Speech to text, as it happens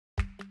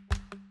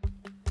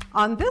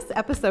On this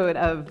episode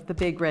of the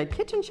Big Red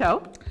Kitchen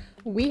Show,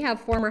 we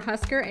have former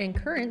Husker and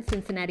current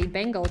Cincinnati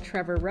Bengal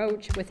Trevor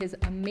Roach with his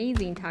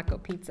amazing taco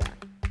pizza.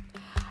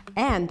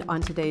 And on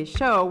today's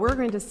show, we're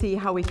going to see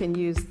how we can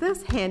use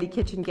this handy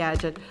kitchen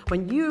gadget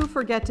when you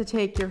forget to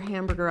take your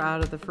hamburger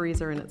out of the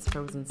freezer and it's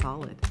frozen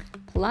solid.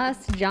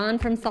 Plus, John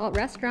from Salt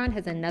Restaurant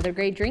has another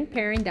great drink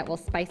pairing that will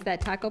spice that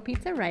taco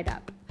pizza right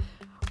up.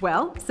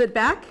 Well, sit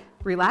back,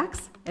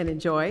 relax, and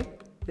enjoy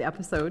the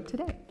episode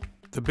today.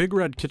 The Big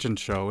Red Kitchen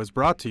Show is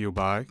brought to you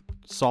by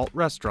Salt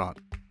Restaurant,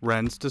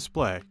 Wren's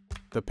Display,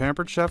 the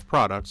Pampered Chef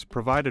products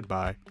provided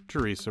by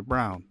Teresa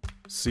Brown,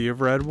 Sea of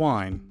Red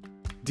Wine,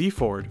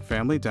 DeFord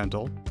Family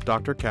Dental,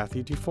 Dr.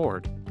 Kathy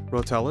DeFord,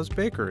 Rotella's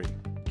Bakery,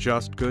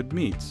 Just Good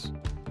Meats,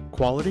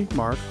 Quality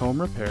Mark Home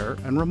Repair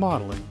and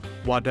Remodeling,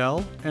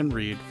 Waddell and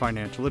Reed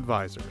Financial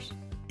Advisors,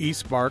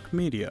 eSpark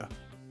Media,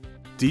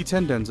 D.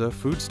 Tendenza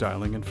Food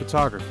Styling and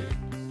Photography.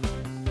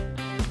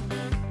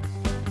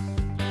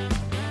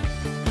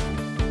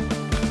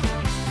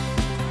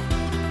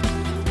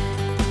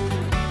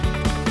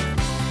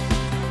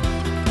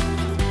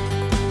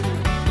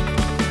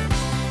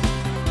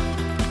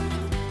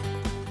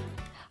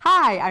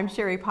 Hi, I'm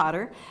Sherry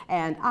Potter,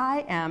 and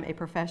I am a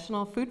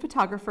professional food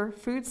photographer,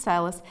 food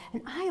stylist,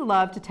 and I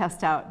love to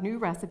test out new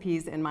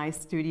recipes in my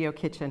studio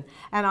kitchen.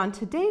 And on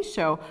today's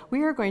show,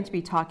 we are going to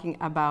be talking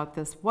about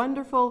this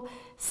wonderful,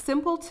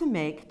 simple to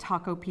make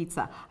taco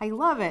pizza. I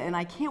love it, and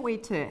I can't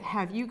wait to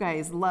have you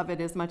guys love it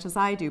as much as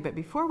I do. But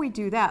before we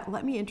do that,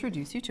 let me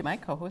introduce you to my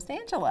co-host,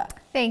 Angela.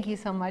 Thank you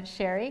so much,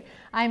 Sherry.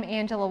 I'm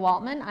Angela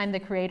Waltman. I'm the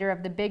creator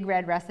of the Big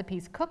Red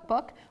Recipes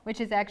Cookbook, which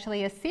is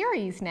actually a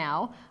series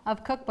now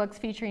of cookbooks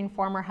featuring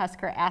former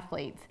Husker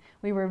athletes.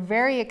 We were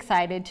very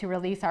excited to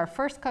release our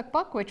first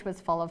cookbook, which was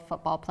full of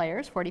football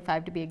players,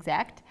 45 to be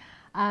exact,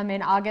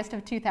 in August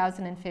of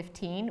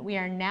 2015. We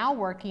are now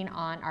working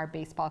on our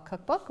baseball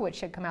cookbook, which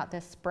should come out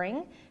this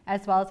spring,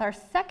 as well as our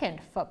second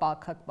football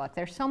cookbook.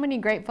 There's so many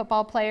great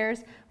football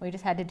players, we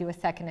just had to do a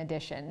second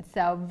edition.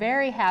 So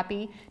very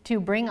happy to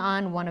bring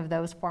on one of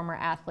those former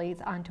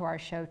athletes onto our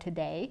show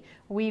today.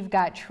 We've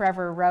got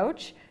Trevor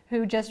Roach,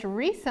 who just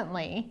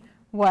recently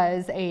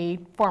was a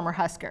former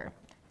Husker.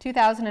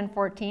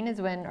 2014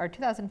 is when, or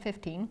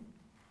 2015.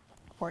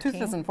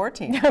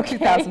 2014. Okay.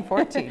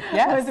 2014,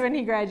 yes. Was when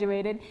he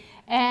graduated,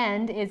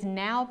 and is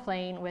now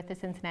playing with the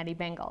Cincinnati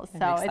Bengals. I'm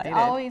so excited. It's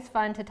always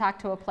fun to talk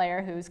to a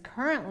player who's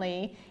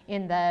currently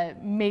in the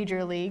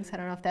major leagues. I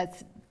don't know if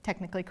that's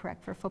technically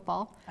correct for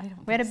football.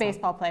 We had a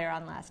baseball player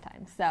on last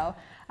time. So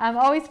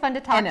always fun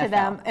to talk to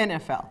them.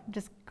 NFL.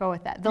 Just go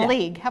with that. The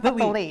league. How about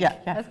the league? Yeah.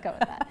 Let's go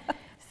with that.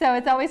 So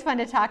it's always fun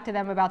to talk to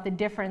them about the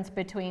difference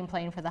between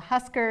playing for the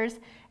Huskers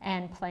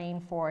and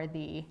playing for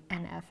the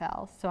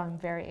NFL. So I'm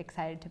very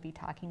excited to be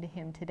talking to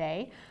him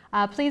today.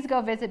 Please go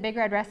visit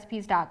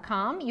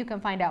bigredrecipes.com. You can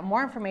find out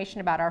more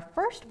information about our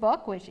first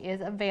book, which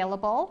is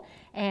available,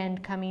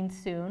 and coming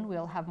soon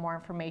we'll have more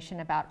information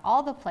about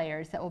all the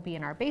players that will be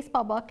in our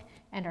baseball book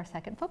and our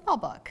second football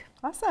book.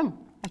 Awesome.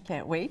 I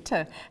can't wait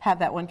to have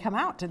that one come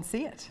out and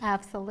see it.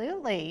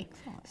 Absolutely.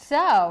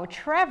 So,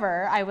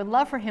 Trevor, I would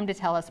love for him to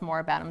tell us more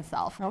about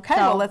himself. Okay,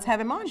 so, well, let's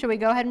have him on. Should we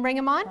go ahead and bring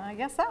him on? I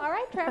guess so. All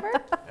right, Trevor.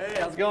 Hey,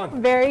 how's it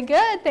going? Very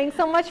good. Thanks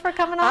so much for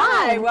coming on.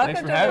 Hi, welcome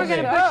Thanks for to having We're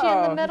me. going to put you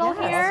in the middle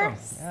here.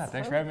 Awesome. Yeah,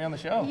 thanks for having me on the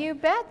show. You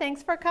bet.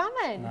 Thanks for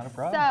coming. Not a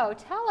problem.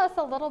 So tell us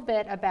a little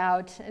bit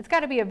about, it's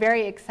got to be a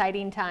very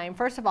exciting time.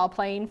 First of all,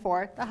 playing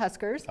for the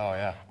Huskers. Oh,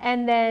 yeah.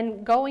 And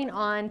then going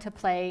on to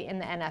play in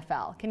the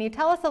NFL. Can you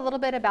tell us a little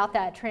bit about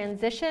that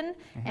transition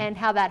and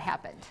how that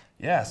happened?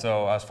 Yeah,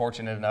 so I was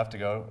fortunate enough to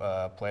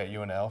go play at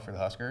UNL for the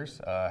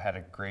Huskers. Had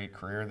a great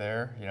career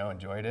there,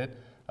 enjoyed it.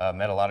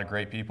 Met a lot of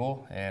great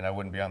people, and I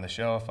wouldn't be on the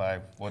show if I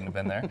wouldn't have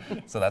been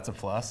there. So that's a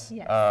plus.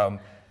 Yes.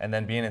 And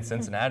then being in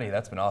Cincinnati,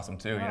 that's been awesome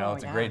too.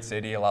 It's yeah. a great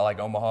city, a lot like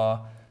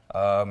Omaha,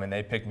 and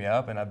they picked me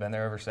up, and I've been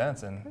there ever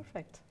since, and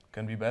Perfect.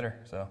 couldn't be better.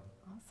 So.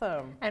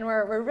 Awesome. And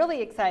we're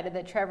really excited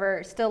that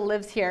Trevor still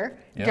lives here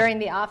during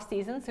the off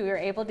season, so we were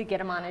able to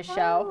get him on his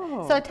show.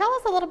 Oh. So tell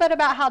us a little bit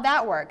about how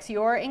that works.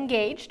 You're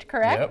engaged,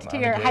 correct, Yep, to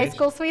I'm your high engaged.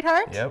 school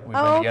sweetheart? Yep, we've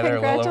been together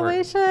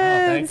Congratulations. a little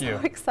over. Oh, thank you.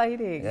 So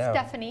exciting. Yeah.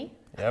 Stephanie.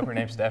 Yep, her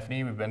name's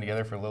Stephanie. We've been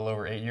together for a little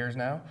over 8 years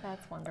now.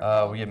 That's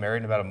wonderful. We get married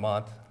in about a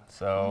month,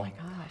 so Oh my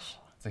gosh.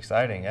 it's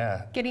exciting,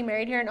 yeah. Getting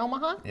married here in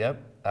Omaha?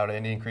 Yep, out at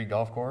Indian Creek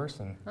Golf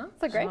Course, and Oh,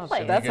 it's a great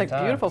place. That's a good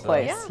time, beautiful so-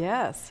 place.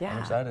 Yeah. Yes, yeah. I'm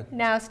excited.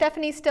 Now,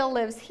 Stephanie still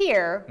lives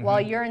here while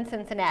you're in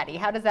Cincinnati.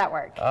 How does that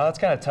work? It's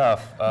kind of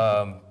tough,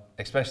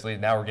 especially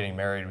now we're getting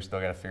married. We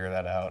still got to figure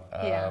that out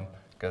Yeah.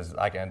 because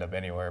I can end up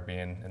anywhere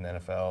being in the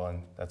NFL,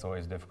 and that's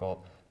always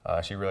difficult.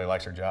 She really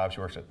likes her job. She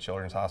works at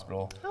Children's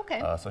Hospital,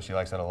 Okay. so she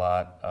likes that a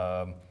lot.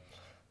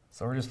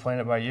 So we're just playing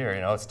it by ear.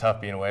 You know, it's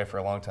tough being away for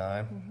a long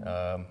time,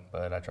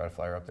 but I try to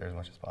fly her up there as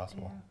much as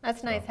possible. Yeah.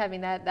 That's nice having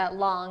that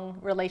long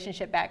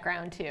relationship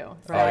background too.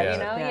 So, Right.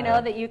 Oh, yeah. you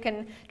know that you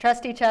can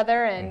trust each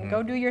other and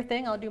go do your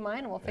thing, I'll do mine,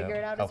 and we'll figure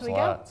it out as we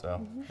Helps a go.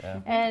 lot, so,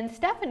 yeah. And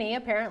Stephanie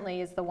apparently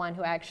is the one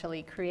who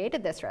actually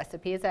created this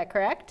recipe. Is that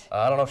correct?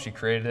 I don't know if she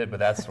created it, but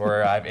that's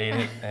where I've ate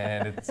it,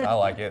 and I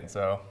like it.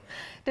 So.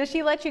 Does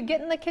she let you get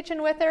in the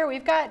kitchen with her?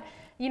 We've got,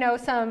 you know,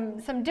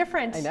 some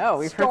different I know,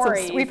 we've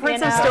stories. heard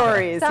some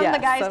stories. Some yes,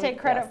 the guys some, take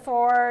credit yes.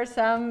 for,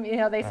 some, you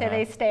know, they say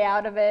they stay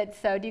out of it.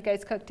 So do you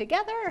guys cook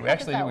together? Or We how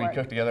does that we work?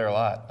 cook together a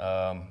lot.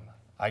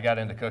 I got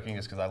into cooking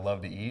just because I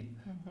love to eat.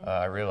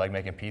 I really like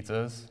making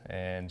pizzas,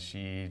 and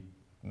she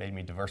made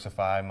me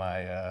diversify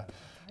my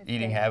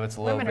eating habits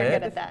a little Women bit. are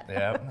good at that.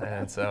 Yeah,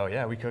 and so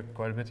yeah, we cook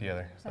quite a bit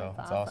together. So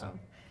That's it's awesome.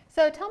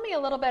 So tell me a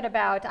little bit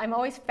about, I'm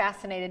always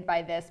fascinated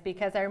by this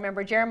because I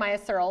remember Jeremiah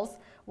Searles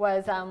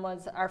was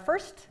our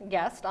first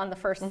guest on the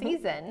first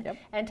season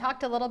and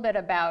talked a little bit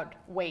about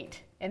weight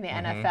in the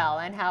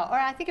NFL and how, or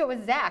I think it was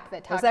Zach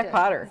that talked. Zach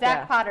Potter.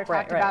 Zach Potter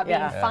talked about being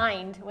yeah.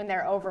 fined when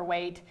they're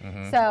overweight.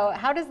 So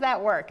how does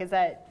that work? Is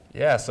that?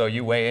 Yeah, so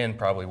you weigh in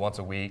probably once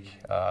a week.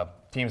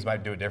 Teams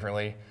might do it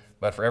differently,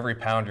 but for every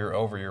pound you're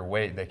over your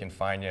weight, they can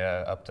fine you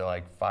up to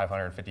like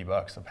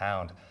 $550 a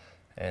pound.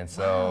 And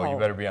so you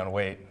better be on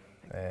weight.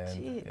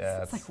 And Jeez,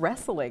 yeah, it's like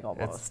wrestling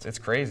almost. It's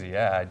crazy,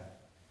 yeah.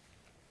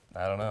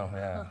 I don't know,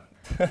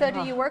 yeah. So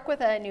do you work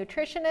with a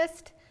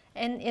nutritionist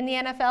in the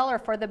NFL or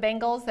for the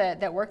Bengals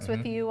that works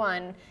with you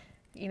on,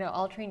 you know,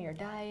 altering your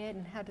diet,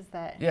 and how does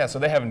that? Yeah, so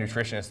they have a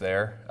nutritionist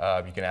there.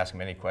 You can ask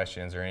them any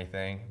questions or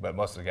anything, but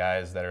most of the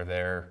guys that are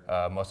there,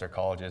 most of their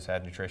colleges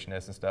had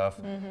nutritionists and stuff,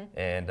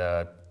 and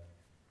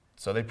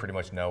so they pretty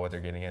much know what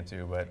they're getting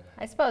into. But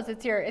I suppose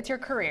it's your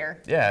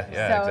career. yeah, So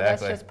exactly.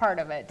 that's just part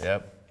of it.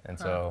 Yep, and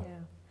so.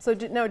 So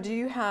do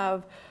you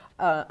have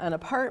an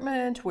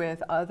apartment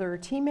with other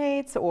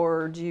teammates,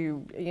 or do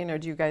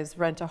you guys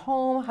rent a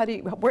home?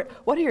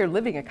 What are your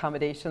living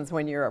accommodations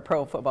when you're a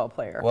pro football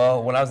player?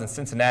 Well, when I was in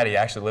Cincinnati,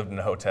 I actually lived in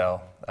a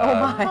hotel. Oh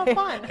my! How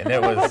fun! And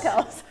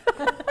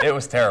it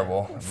was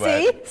terrible.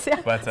 But, See?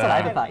 but That's what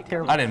I'd like.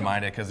 I didn't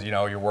mind it because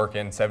you're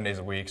working 7 days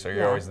a week, so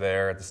you're always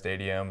there at the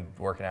stadium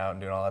working out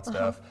and doing all that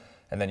stuff.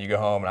 And then you go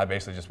home, and I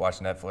basically just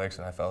watched Netflix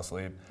and I fell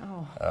asleep.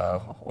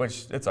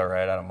 Which it's all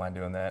right. I don't mind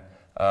doing that.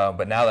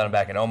 But now that I'm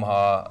back in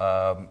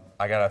Omaha,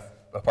 I got an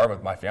apartment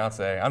with my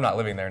fiance. I'm not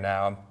living there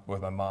now. I'm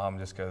with my mom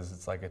just because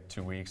it's like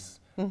 2 weeks,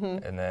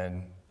 and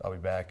then I'll be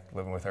back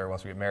living with her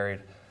once we get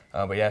married.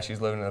 But yeah, she's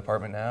living in an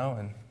apartment now,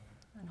 and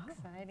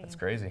Exciting. it's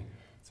crazy.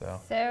 So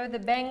the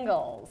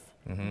Bengals.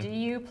 Do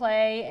you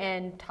play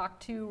and talk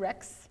to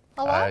Rex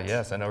a lot?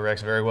 yes, I know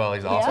Rex very well.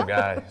 He's an awesome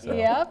guy. So.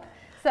 Yep.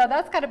 So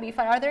that's got to be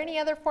fun. Are there any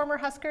other former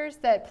Huskers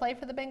that play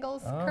for the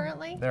Bengals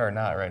currently? There are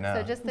not right now.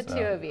 So just the two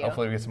of you.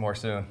 Hopefully we get some more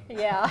soon.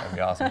 Yeah. That'd be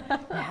awesome.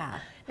 Yeah.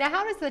 Now,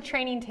 how does the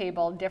training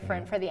table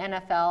different for the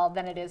NFL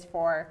than it is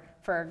for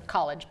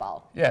college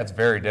ball? Yeah, it's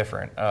very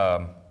different.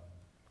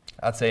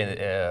 I'd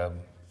say,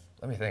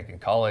 let me think, in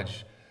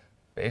college,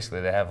 basically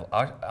they have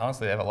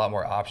a lot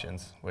more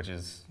options, which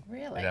is,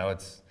 Really? you know,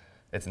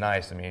 it's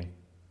nice. I mean,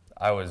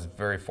 I was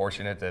very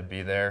fortunate to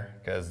be there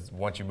because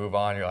once you move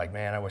on, you're like,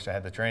 man, I wish I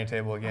had the training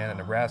table again in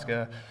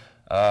Nebraska.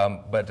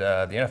 But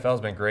the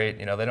NFL's been great.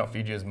 You know, they don't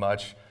feed you as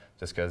much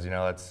just because, you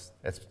know, it's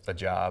a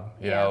job,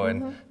 you know,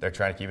 and they're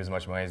trying to keep as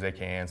much money as they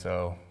can.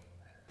 So,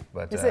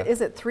 but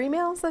Is it 3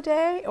 meals a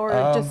day or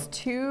just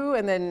 2,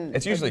 and then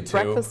it's usually 2.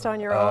 breakfast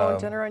on your own,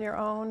 dinner on your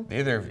own?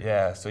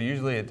 So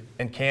usually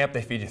in camp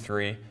they feed you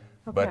 3.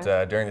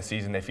 But during the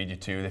season, they feed you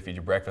 2. They feed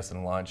you breakfast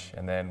and lunch,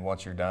 and then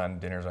once you're done,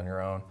 dinner's on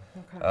your own.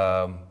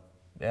 Okay.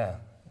 Yeah.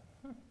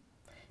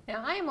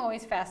 Now, I am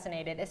always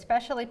fascinated,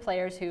 especially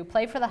players who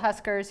play for the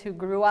Huskers, who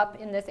grew up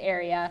in this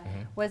area.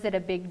 Was it a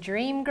big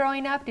dream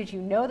growing up? Did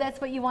you know that's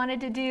what you wanted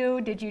to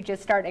do? Did you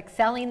just start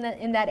excelling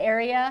in that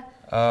area?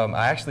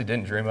 I actually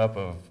didn't dream up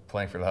of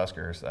playing for the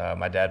Huskers.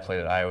 My dad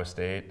played at Iowa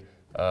State,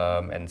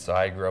 and so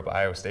I grew up an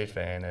Iowa State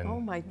fan. And Oh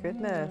my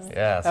goodness.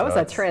 Yeah, That was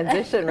a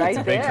transition right it's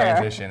a there. big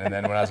transition. And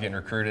then when I was getting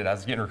recruited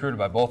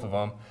by both of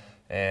them.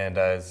 And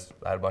I had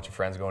a bunch of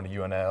friends going to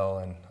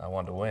UNL, and I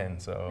wanted to win,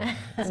 so I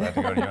decided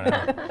to go to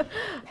UNL.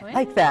 I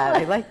like that.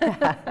 I like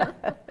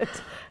that.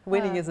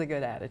 Winning is a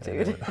good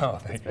attitude. Oh,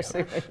 thank Especially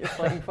you. when you're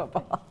playing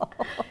football.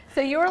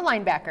 So you were a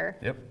linebacker.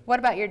 Yep. What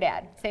about your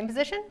dad? Same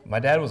position? My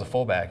dad was a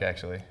fullback,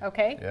 actually.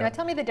 Okay. Yep. Now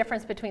tell me the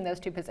difference between those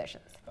two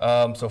positions.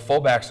 So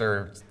fullbacks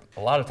are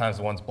a lot of times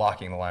the ones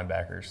blocking the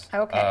linebackers.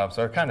 Okay. So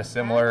they're kind of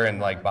similar in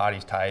like body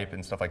type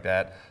and stuff like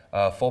that.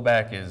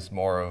 Fullback is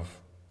more of,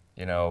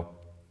 you know,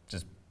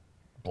 just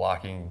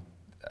blocking.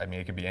 I mean,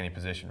 it could be any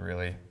position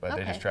really, but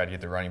they just try to get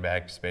the running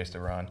back space to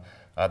run.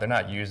 They're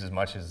not used as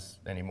much as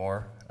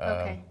anymore.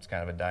 It's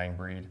kind of a dying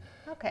breed.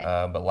 Okay.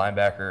 But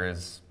linebacker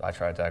is, I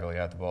try to tackle the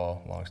guy at the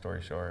ball, long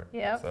story short.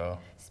 Yep. So.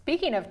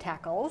 Speaking of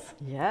tackles,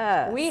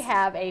 Yes. we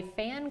have a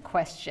fan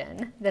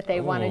question that they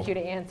wanted you to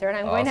answer, and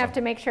I'm going to have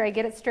to make sure I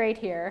get it straight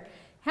here.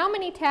 How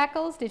many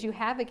tackles did you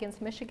have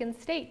against Michigan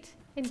State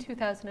in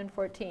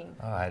 2014?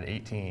 Oh, I had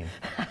 18.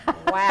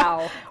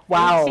 Wow.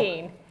 Wow.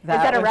 18. Is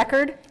That that a was-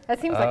 record? That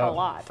seems like a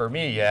lot. For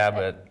me, yeah,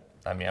 but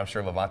I mean, I'm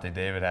sure Levante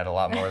David had a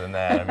lot more than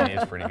that. I mean,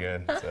 he's pretty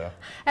good. So.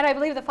 And I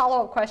believe the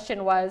follow-up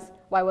question was,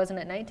 why wasn't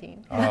it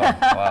 19? Oh,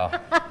 wow.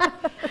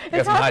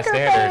 It's some high Husker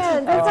standards.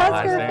 fans. Oh, It's high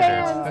Husker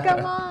standards. fans.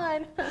 Come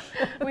on.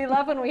 We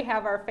love when we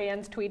have our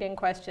fans tweet in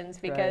questions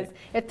because Right.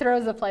 it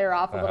throws the player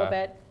off a little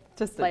bit.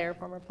 Just Player,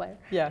 former player.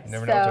 Yes.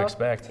 Never know what to So,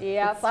 expect.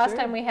 Yeah, That's last true.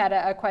 time we had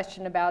a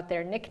question about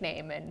their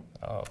nickname, and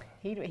Oh.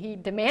 he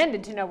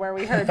demanded to know where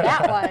we heard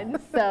that one.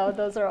 So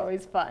those are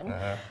always fun. Can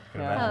Yeah.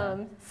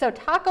 imagine. So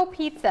taco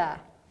pizza.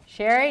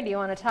 Sherry, do you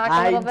want to talk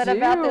a little bit about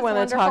this I do want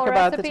wonderful to talk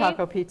about the recipe?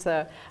 taco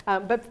pizza.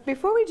 But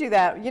before we do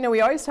that, you know,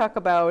 we always talk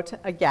about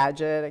a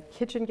gadget, a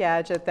kitchen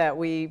gadget that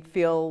we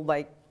feel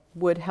like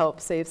would help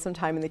save some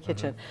time in the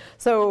kitchen.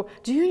 So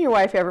do you and your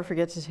wife ever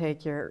forget to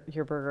take your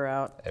burger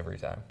out? Every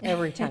time.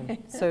 Every time.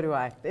 So do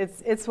I.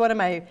 It's one of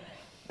my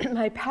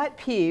pet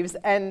peeves.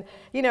 And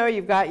you know,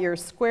 you've got your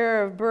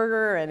square of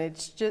burger, and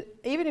it's just,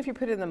 even if you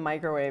put it in the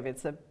microwave,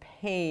 it's a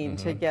pain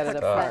to get it The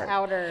apart.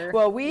 outer.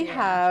 Well, we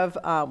yeah.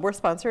 have, we're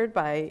sponsored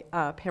by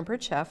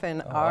Pampered Chef,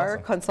 and our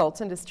awesome.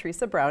 consultant is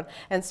Teresa Brown,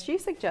 and she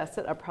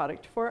suggested a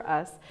product for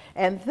us.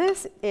 And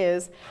this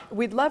is,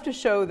 we'd love to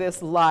show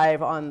this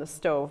live on the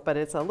stove, but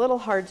it's a little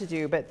hard to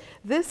do. But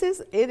this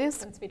is,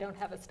 Since we don't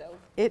have a stove.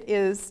 it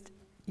is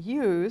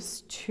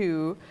used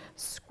to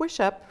squish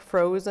up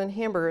frozen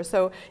hamburgers.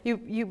 So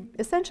you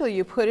essentially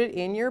you put it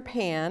in your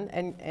pan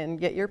and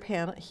get your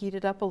pan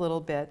heated up a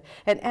little bit.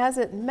 And as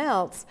it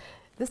melts,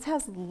 this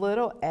has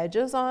little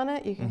edges on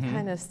it. You can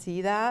kind of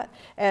see that.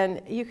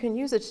 And you can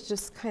use it to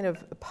just kind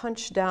of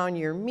punch down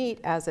your meat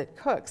as it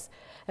cooks.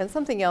 And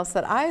something else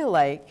that I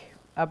like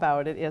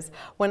about it is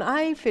when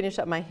I finish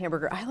up my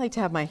hamburger, I like to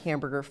have my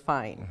hamburger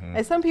fine.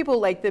 And some people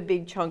like the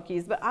big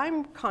chunkies, but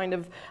I'm kind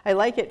of, I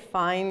like it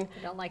fine. You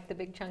don't like the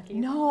big chunkies?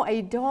 No,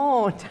 I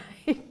don't.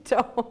 I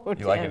don't.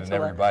 You like it in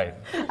Angela. every bite.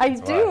 I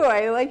That's do.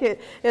 why. I like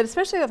it, and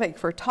especially like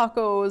for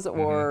tacos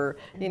or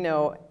you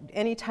know,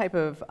 any type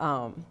of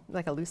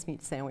like a loose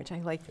meat sandwich. I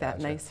like that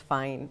Gotcha. nice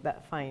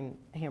fine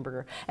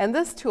hamburger. And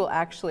this tool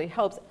actually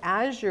helps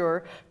as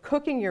you're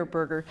cooking your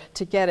burger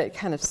to get it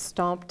kind of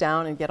stomped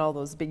down and get all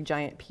those big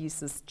giant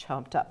pieces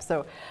chopped up.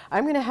 So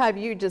I'm going to have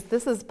you just,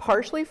 this is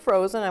partially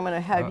frozen. I'm going to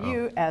have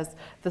you as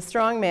the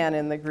strong man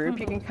in the group.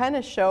 You can kind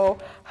of show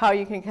how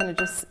you can kind of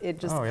just, it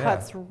just Oh, yeah.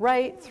 cuts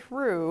right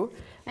through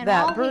And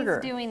that while burger.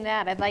 he's doing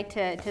that, I'd like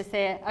to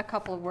say a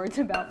couple of words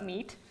about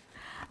meat.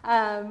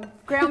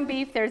 Ground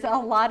beef, there's a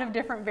lot of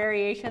different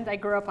variations. I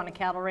grew up on a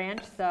cattle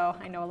ranch, so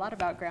I know a lot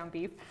about ground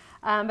beef.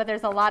 But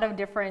there's a lot of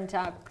different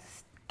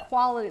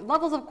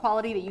levels of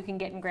quality that you can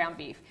get in ground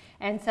beef.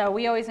 And so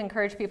we always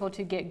encourage people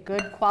to get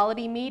good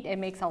quality meat. It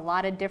makes a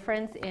lot of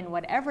difference in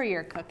whatever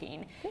you're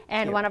cooking.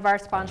 And one of our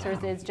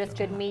sponsors is Just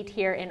Good Meat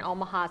here in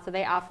Omaha, so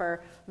they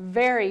offer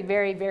very,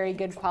 very, very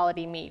good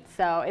quality meat.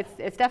 So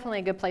it's definitely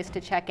a good place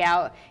to check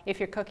out if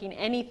you're cooking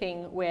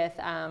anything with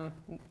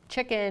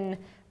chicken,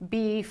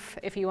 beef,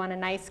 if you want a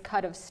nice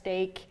cut of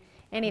steak,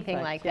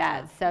 anything like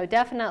that. So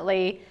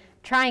definitely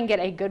try and get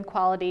a good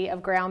quality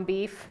of ground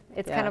beef.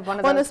 It's kind of one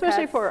of well, those and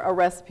especially cuts. for a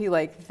recipe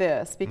like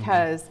this,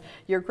 because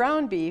your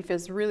ground beef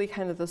is really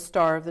kind of the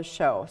star of the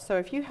show. So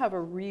if you have a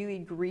really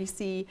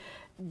greasy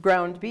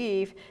ground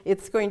beef,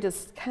 it's going to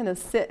kind of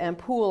sit and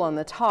pool on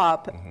the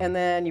top, and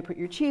then you put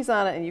your cheese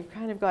on it, and you've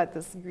kind of got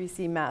this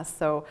greasy mess.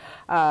 So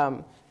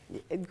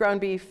ground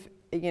beef,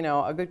 you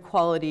know, a good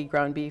quality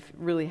ground beef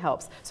really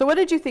helps. So what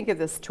did you think of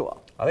this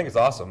tool? I think it's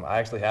awesome. I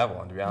actually have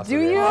one, to be honest Do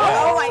with you. you?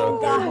 Yeah, Oh my so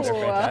gosh. They're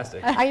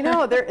fantastic. I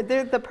know,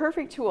 they're the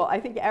perfect tool.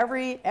 I think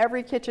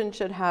every kitchen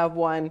should have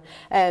one.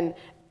 And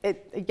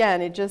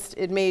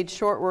it made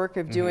short work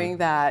of doing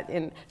that.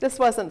 And this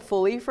wasn't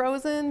fully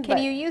frozen. Can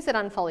but- you use it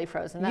on fully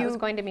frozen? That was You-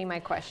 going to be my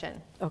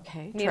question.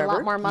 Okay, Need Trevor, a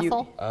lot more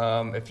muscle?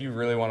 If you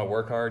really want to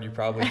work hard, you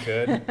probably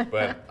could,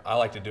 but I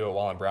like to do it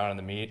while I'm browning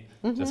the meat,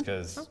 just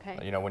because, Okay.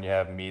 you know, when you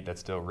have meat that's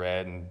still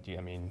red, and you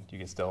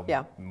can still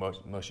Yeah.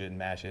 mush it and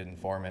mash it and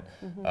form it.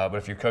 But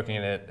if you're cooking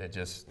it, it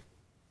just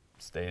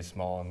stays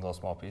small in little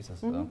small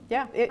pieces. So.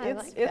 Yeah, I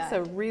it's like a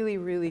that. really,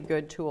 really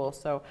good tool.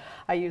 So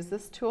I use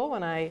this tool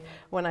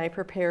when I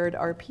prepared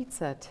our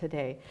pizza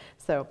today.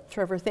 So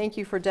Trevor, thank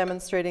you for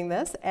demonstrating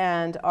this,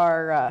 and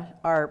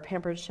our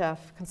Pampered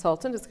Chef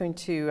consultant is going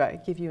to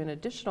give you an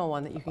additional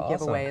one that you can give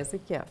Awesome. away as a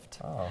gift.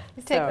 Oh.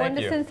 Take So- one Thank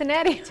to you.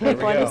 Cincinnati. Take There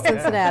we one to go.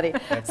 Cincinnati.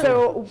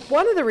 So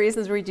one of the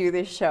reasons we do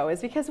this show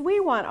is because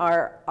we want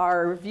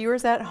our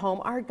viewers at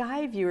home, our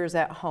guy viewers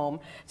at home,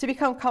 to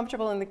become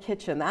comfortable in the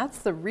kitchen. That's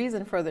the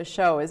reason for the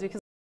show, is because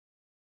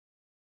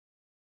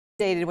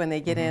when they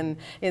get in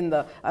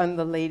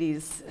the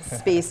ladies'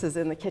 spaces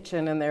in the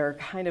kitchen, and they're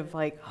kind of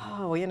like,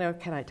 oh, you know,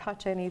 can I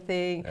touch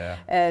anything? Yeah.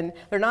 And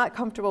they're not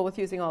comfortable with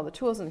using all the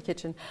tools in the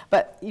kitchen.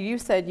 But you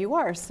said you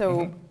are,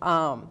 so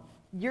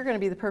you're going to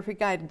be the perfect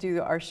guy to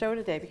do our show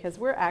today, because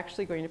we're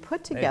actually going to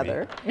put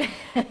together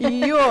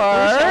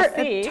your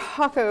see.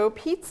 taco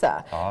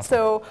pizza. Awesome.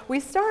 So we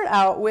start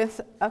out with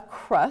a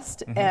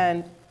crust,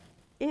 and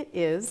it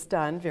is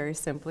done very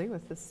simply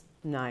with this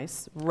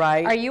Nice,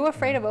 right? Are you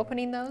afraid of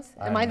opening those?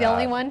 Am I the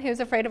only one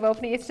who's afraid of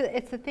opening? It's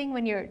the thing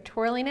when you're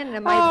twirling it and it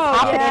might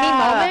pop at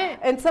any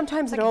moment. And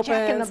sometimes it like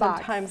Jack in the opens, Box.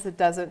 sometimes it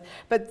doesn't.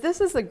 But this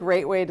is a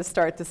great way to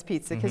start this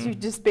pizza because you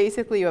just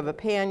basically, you have a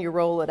pan, you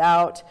roll it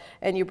out,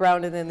 and you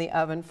brown it in the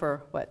oven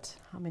for what?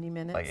 How many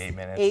minutes? Like 8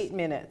 minutes. 8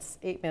 minutes.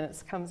 8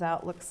 minutes comes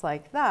out, looks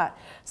like that.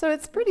 So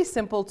it's pretty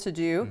simple to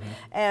do.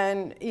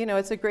 And you know,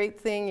 it's a great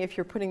thing if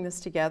you're putting this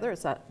together.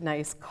 It's a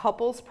nice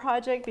couples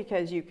project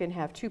because you can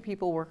have 2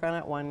 people work on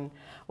it.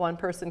 One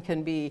person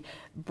can be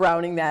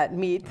browning that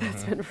meat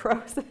that's been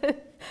frozen,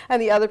 and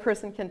the other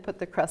person can put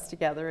the crust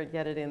together and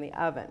get it in the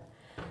oven.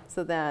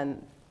 So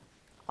then,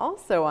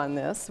 also on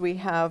this, we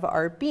have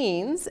our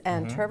beans,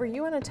 and Trevor,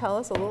 you want to tell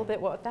us a little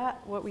bit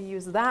what we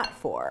use that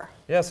for?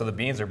 Yeah, so the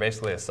beans are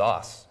basically a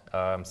sauce.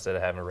 Instead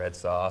of having a red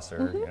sauce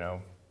or you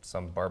know,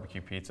 some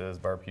barbecue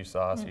pizzas, barbecue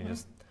sauce, you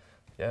just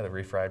the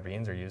refried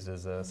beans are used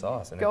as a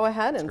sauce. And Go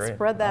ahead and great.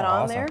 spread that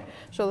on Awesome. there.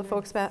 Show the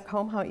folks back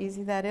home how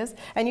easy that is.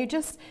 And you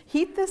just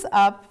heat this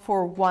up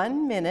for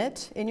 1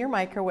 minute in your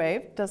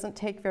microwave. Doesn't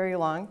take very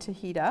long to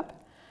heat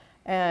up.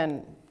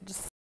 And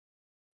just